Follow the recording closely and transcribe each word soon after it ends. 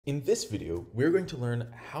In this video, we're going to learn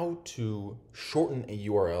how to shorten a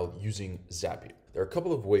URL using Zapier. There are a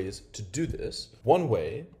couple of ways to do this. One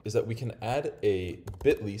way is that we can add a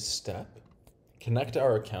bit.ly step, connect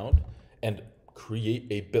our account, and create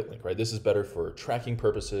a bit link, right? This is better for tracking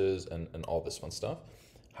purposes and all this fun stuff.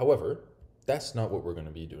 However, that's not what we're going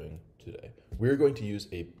to be doing today. We're going to use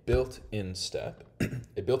a built-in step,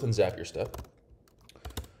 a built-in Zapier step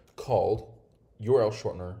called URL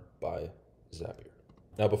shortener by Zapier.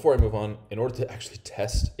 Now, before I move on, in order to actually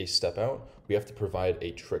test a step out, we have to provide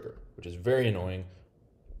a trigger, which is very annoying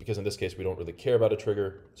because in this case, we don't really care about a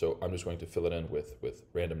trigger. So I'm just going to fill it in with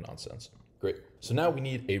random nonsense. Great. So now we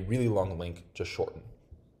need a really long link to shorten.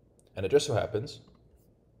 And it just so happens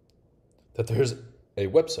that there's a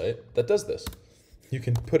website that does this. You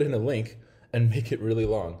can put in a link and make it really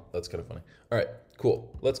long. That's kind of funny. All right,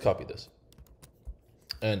 cool. Let's copy this.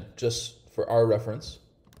 And just for our reference,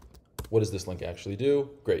 what does this link actually do?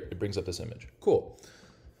 Great, it brings up this image. Cool.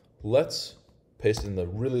 Let's paste in the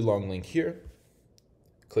really long link here.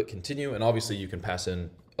 Click continue, and obviously you can pass in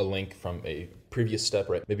a link from a previous step,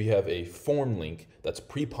 right? Maybe you have a form link that's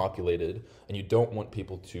pre-populated and you don't want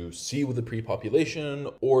people to see with the pre-population,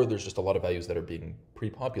 or there's just a lot of values that are being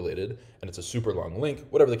pre-populated and it's a super long link.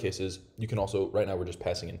 Whatever the case is, you can also, right now we're just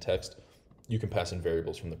passing in text. You can pass in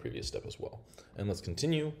variables from the previous step as well. And let's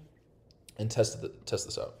continue and test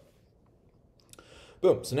this out.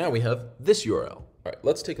 Boom, so now we have this URL. All right,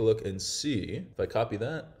 let's take a look and see if I copy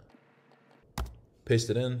that, paste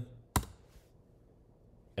it in,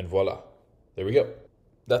 and voila, there we go.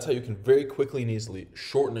 That's how you can very quickly and easily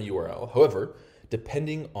shorten a URL. However,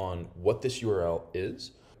 depending on what this URL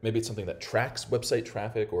is, maybe it's something that tracks website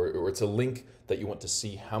traffic or it's a link that you want to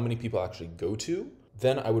see how many people actually go to,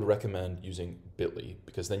 then I would recommend using bit.ly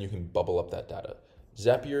because then you can bubble up that data.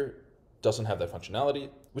 Zapier doesn't have that functionality,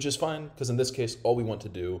 which is fine because in this case, all we want to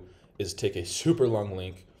do is take a super long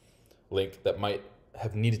link that might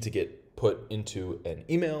have needed to get put into an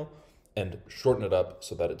email and shorten it up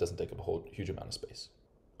so that it doesn't take up a whole huge amount of space.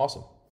 Awesome.